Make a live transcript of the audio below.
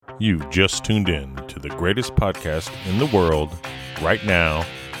You've just tuned in to the greatest podcast in the world right now,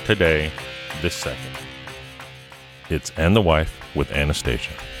 today, this second. It's And the Wife with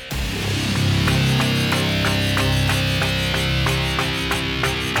Anastasia.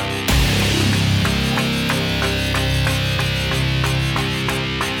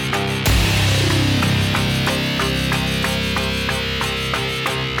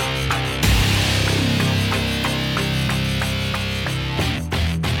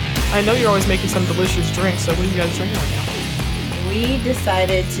 I know you're always making some delicious drinks, so what are you guys drinking right now? We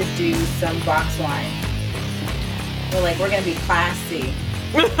decided to do some box wine. We're going to be classy.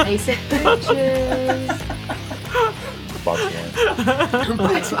 Basic bitches.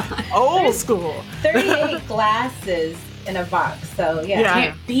 Box wine. Old school. 38 glasses in a box, so yeah. Yeah.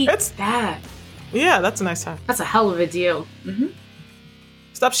 Can't beat that. Yeah, that's a nice time. That's a hell of a deal. Mm-hmm.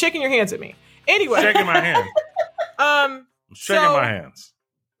 Stop shaking your hands at me. Anyway. Shaking my hand. Shaking my hands.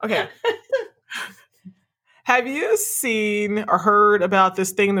 Okay. Have you seen or heard about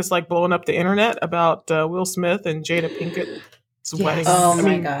this thing that's like blowing up the internet about Will Smith and Jada Pinkett's wedding? Oh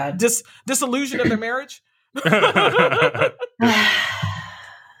my God. Disillusion of their marriage?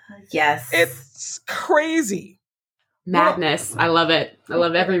 Yes. It's crazy. Madness. I love it. I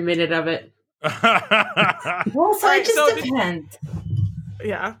love every minute of it. Well, so Right, it just so depends.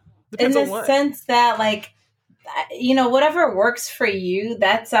 Yeah. In Depends on the what. sense that, whatever works for you,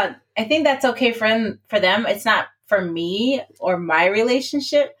 I think that's okay for them. It's not for me or my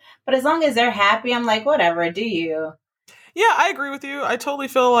relationship, but as long as they're happy, I'm like, whatever, do you? Yeah, I agree with you. I totally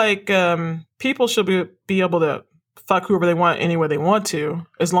feel like people should be able to fuck whoever they want anywhere they want to,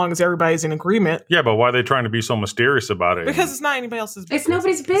 as long as everybody's in agreement. Yeah, but why are they trying to be so mysterious about it? Because it's not anybody else's business. It's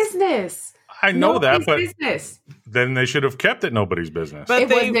nobody's business. I know Nobody's that, but business. then they should have kept it nobody's business. But It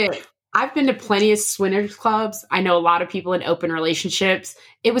wasn't. I've been to plenty of swingers clubs. I know a lot of people in open relationships.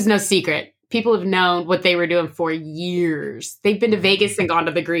 It was no secret. People have known what they were doing for years. They've been to Vegas and gone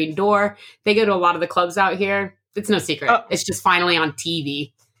to the Green Door. They go to a lot of the clubs out here. It's no secret. It's just finally on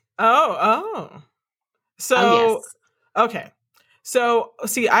TV. Oh. So, yes. Okay. So,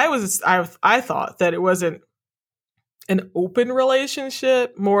 see, I thought that it wasn't an open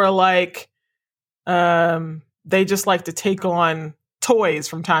relationship, more like they just like to take on toys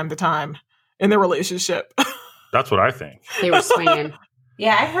from time to time in their relationship. That's what I think. They were swinging.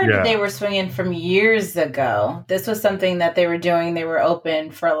 Yeah, I heard that they were swinging from years ago. This was something that they were doing. They were open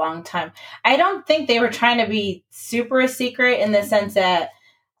for a long time. I don't think they were trying to be super secret in the sense that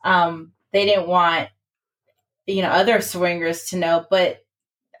they didn't want, other swingers to know. But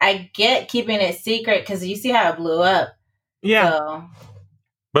I get keeping it secret because you see how it blew up. Yeah. So.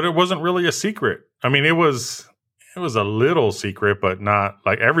 But it wasn't really a secret. I mean, it was a little secret, but not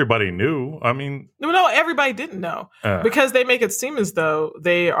like everybody knew. I mean, no, everybody didn't know because they make it seem as though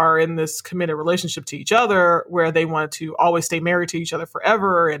they are in this committed relationship to each other where they want to always stay married to each other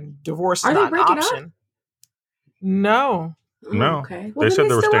forever and divorce is not an option. No. No. Okay. Well, They said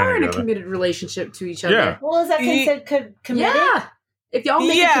they were still staying are in a together. committed relationship to each other. Yeah. Well, is that considered committed? Yeah. If y'all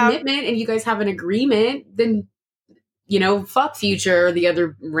make a commitment and you guys have an agreement, then fuck future or the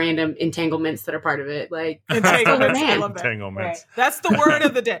other random entanglements that are part of it. Like Entanglements. I man. love that. Entanglements. Right. That's the word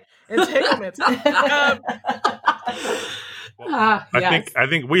of the day. Entanglements. I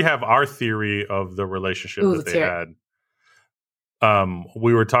think we have our theory of the relationship that they had.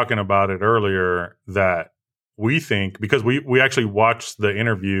 We were talking about it earlier that we think, because we actually watched the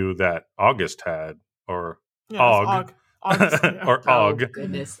interview that August had, or Og. August, yeah. Or Og. Oh,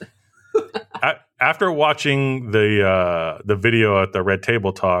 goodness. After watching the video at the Red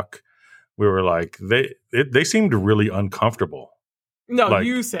Table Talk, we were like, they seemed really uncomfortable. No,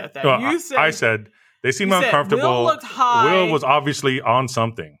 you said that. I said they seemed uncomfortable. Will looked high. Will was obviously on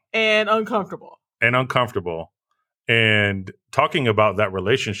something. And uncomfortable. And talking about that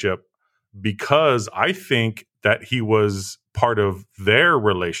relationship, because I think that he was part of their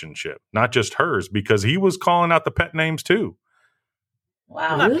relationship, not just hers, because he was calling out the pet names too.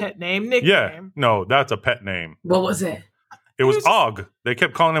 Wow. Not pet name, nickname. Yeah, no, that's a pet name. What was it? It was Og. They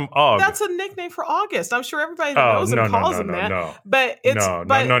kept calling him Og. That's a nickname for August. I'm sure everybody who knows him calls him that. No. But it's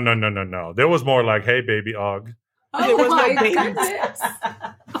No. There was more like, "Hey, baby, Og." There was no babies. goodness.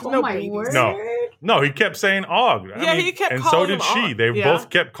 Oh No my babies. word. No, he kept saying Og. He kept and so calling did him she. Og. They Yeah. both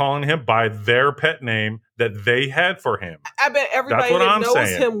kept calling him by their pet name that they had for him. I bet everybody That's what that I'm knows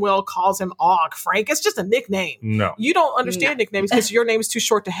saying. him well calls him Og, Frank. It's just a nickname. No. You don't understand nicknames because your name is too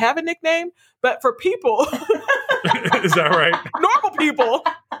short to have a nickname. But for people, Is that right? normal people,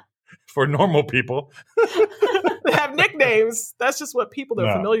 for normal people. They have nicknames. That's just what people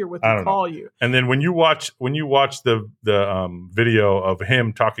they're familiar with call you. And then when you watch the video of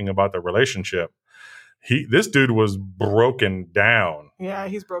him talking about the relationship, this dude was broken down. Yeah,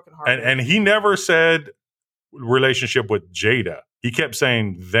 he's broken hearted. And he never said relationship with Jada. He kept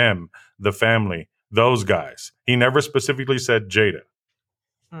saying them, the family, those guys. He never specifically said Jada.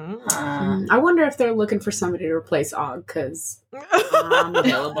 I wonder if they're looking for somebody to replace Og, because I'm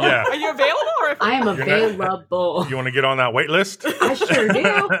available. Yeah. Are you available? I am available. You want to get on that wait list? I sure do.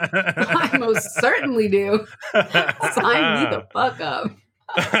 I most certainly do. Sign me the fuck up.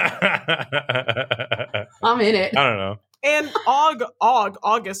 I'm in it. I don't know. And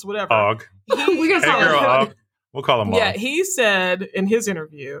August, whatever. Og. We're gonna call him Og. We'll call him Og. Yeah, he said in his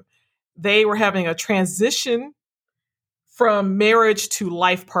interview they were having a transition from marriage to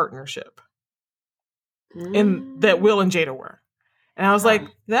life partnership, and that Will and Jada were. And I was like,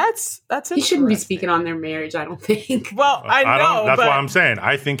 that's he shouldn't be speaking on their marriage, I don't think. Well, I know. That's why I'm saying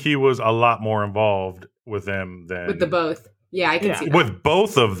I think he was a lot more involved with them than with the both. Yeah, I can see that. With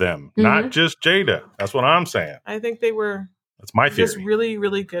both of them, not just Jada. That's what I'm saying. I think they were. That's my theory. Just really,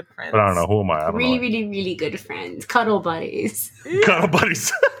 really good friends. But I don't know. Who am I? Really, really, really good friends. Cuddle buddies. Yeah. Cuddle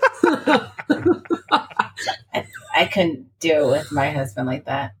buddies. I couldn't do it with my husband like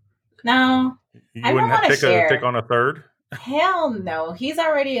that. No. You I wouldn't don't have want to take on a third? Hell no. He's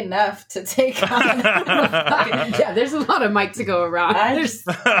already enough to take on. Yeah, there's a lot of Mike to go around.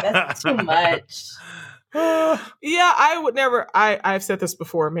 That's too much. Yeah, I would never. I've said this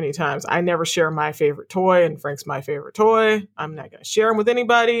before many times. I never share my favorite toy, and Frank's my favorite toy. I'm not going to share him with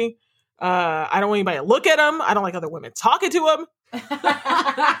anybody. I don't want anybody to look at him. I don't like other women talking to him.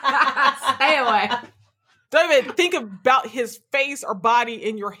 Stay away. Don't even think about his face or body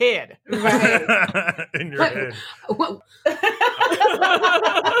in your head. Right. In your head.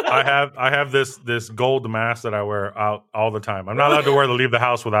 I have this gold mask that I wear out all the time. I'm not allowed to leave the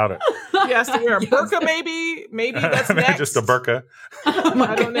house without it. He has to wear a burqa, maybe. Maybe that's next. Just a burqa.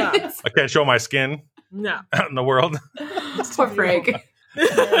 I don't know. I can't show my skin. No. Out in the world. Poor Frank.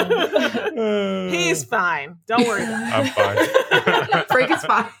 He's fine. Don't worry about it. I'm fine. Frank is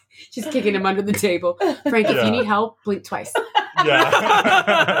fine. She's kicking him under the table. Frank, if you need help, blink twice.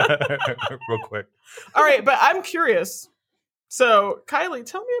 Yeah. Real quick. All right, but I'm curious. So, Kylie,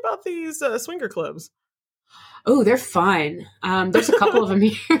 tell me about these swinger clubs. Oh, they're fun. There's a couple of them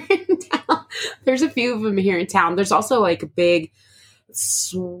here in town. There's a few of them here in town. There's also like a big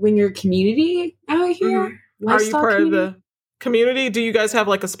swinger community out here. Mm-hmm. Are you part of the community? Do you guys have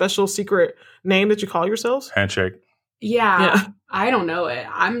like a special secret name that you call yourselves? Handshake. Yeah. I don't know it.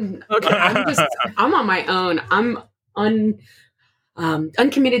 I'm on my own. I'm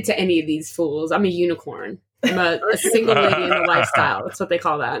uncommitted to any of these fools. I'm a unicorn. I'm a single lady in the lifestyle. That's what they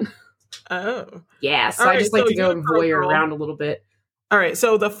call that. Oh. Yeah. So I just like to go and voyeur around a little bit. All right.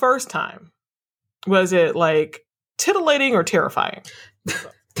 So the first time, was it like titillating or terrifying?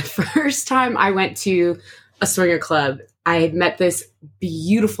 The first time I went to a swinger club, I had met this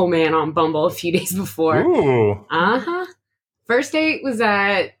beautiful man on Bumble a few days before. Ooh. First date was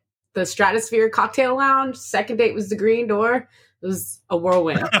at the Stratosphere Cocktail Lounge. Second date was the Green Door. It was a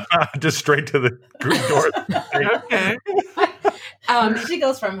whirlwind. Just straight to the Green Door. Okay. She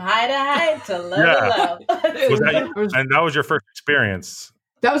goes from high to high to low to low. And that was your first experience?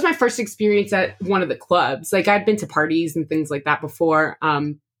 That was my first experience at one of the clubs. Like, I'd been to parties and things like that before,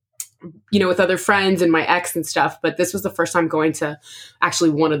 with other friends and my ex and stuff. But this was the first time going to actually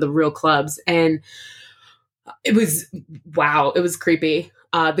one of the real clubs. And it was, wow, it was creepy.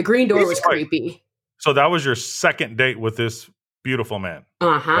 The Green Door was creepy. So that was your second date with this beautiful man.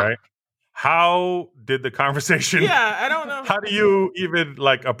 Right? How did the conversation? Yeah, I don't know. How do you even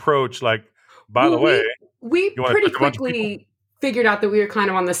approach? By the way, we pretty quickly figured out that we were kind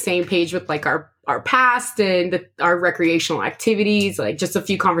of on the same page with our past and our recreational activities. Like, just a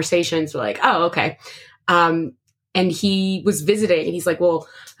few conversations. We're like, oh, okay. And he was visiting, and he's like, well,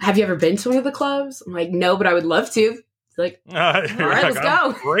 have you ever been to one of the clubs? I'm like, no, but I would love to. He's like, all right, let's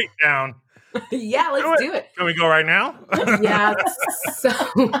go. Right down. Yeah, let's do it. Can we go right now? Yeah. So,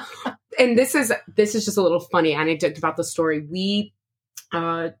 and this is just a little funny anecdote about the story. We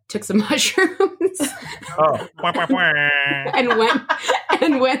took some mushrooms and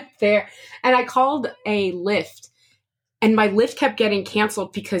went there. And I called a Lyft, and my Lyft kept getting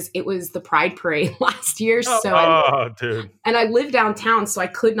canceled because it was the Pride Parade last year. Dude. And I live downtown, so I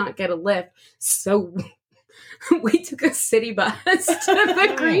could not get a Lyft. So we took a city bus to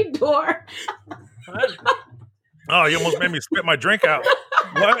the Green Door. Oh, you almost made me spit my drink out.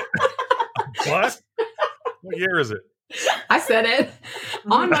 What? What year is it? I said it.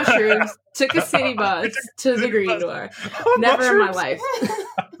 On mushrooms, took a city bus to the green door. Never in my life.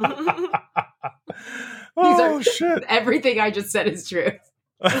 Shit. Everything I just said is true.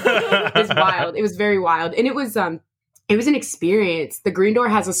 It was wild. It was very wild. And it was an experience. The green door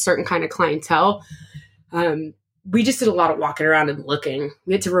has a certain kind of clientele. We just did a lot of walking around and looking.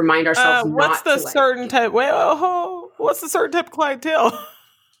 We had to remind ourselves what's the certain type? What's the certain type of clientele?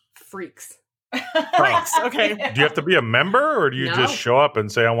 Freaks. Freaks. Okay. Do you have to be a member, or do you just show up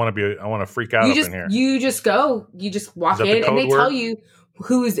and say, I want to freak out in here? You just go. You just walk in, and they tell you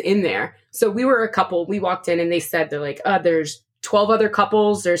who is in there. So we were a couple. We walked in, and they said, they're like, there's 12 other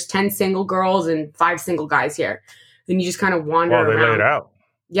couples, there's 10 single girls, and 5 single guys here. And you just kind of wander around. They lay it out.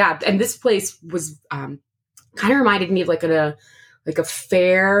 Yeah, and this place was kind of reminded me of like a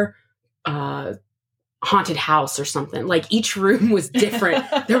fair haunted house or something. Like each room was different.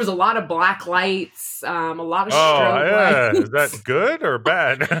 There was a lot of black lights, a lot of strobe lights. Is that good or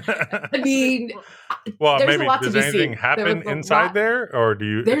bad? I mean, maybe does anything happen inside there, or do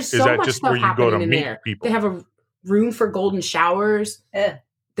you? There's so much stuff happening in there. People? They have a room for golden showers.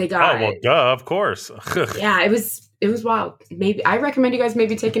 They got duh, of course. Yeah, it was wild. Maybe I recommend you guys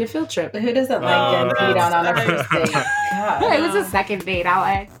maybe taking a field trip. Who doesn't like getting beat on a first date? Yeah, it was a second date,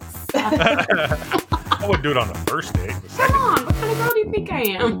 Alex. I wouldn't do it on the first date. Come on, what kind of girl do you think I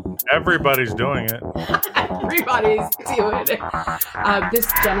am? Everybody's doing it. Everybody's doing it.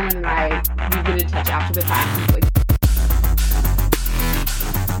 This gentleman and I, we've been in touch after the fact. Like,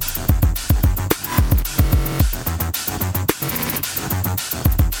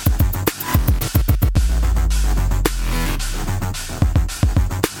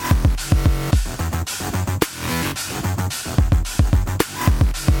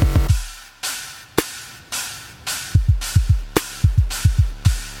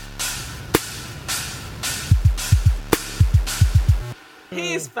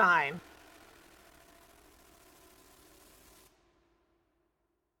 he's fine.